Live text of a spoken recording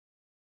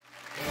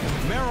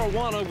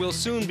Marijuana will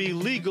soon be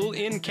legal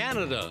in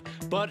Canada,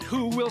 but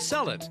who will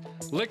sell it?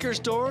 Liquor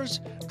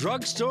stores?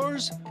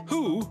 Drugstores?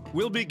 Who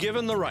will be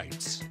given the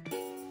rights?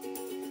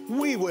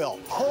 We will.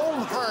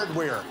 Home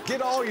Hardware.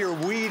 Get all your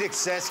weed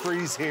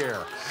accessories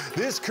here.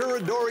 This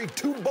Curadori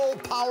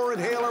 2-bolt power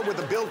inhaler with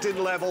a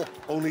built-in level,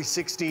 only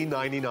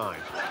 $16.99.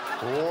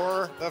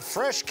 Or the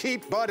Fresh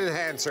Keep Bud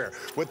Enhancer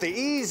with the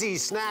easy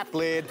snap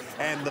lid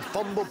and the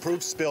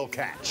fumble-proof spill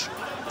catch.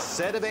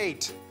 Set of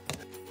 8,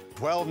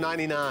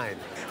 $12.99.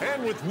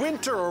 And with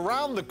winter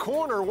around the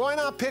corner, why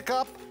not pick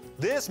up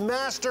this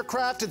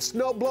master-crafted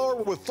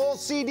snowblower with full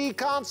CD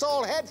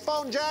console,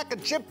 headphone jack,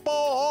 and chip bowl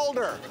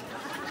holder?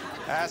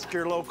 Ask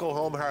your local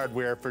Home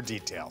Hardware for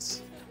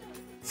details.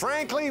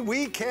 Frankly,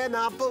 we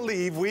cannot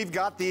believe we've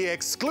got the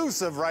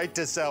exclusive right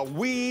to sell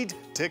weed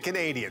to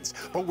Canadians,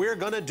 but we're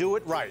gonna do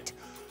it right.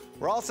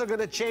 We're also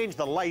gonna change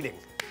the lighting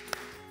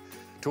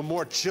to a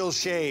more chill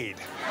shade.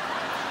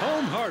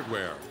 Home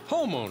Hardware.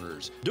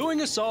 Homeowners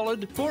doing a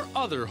solid for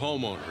other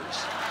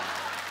homeowners.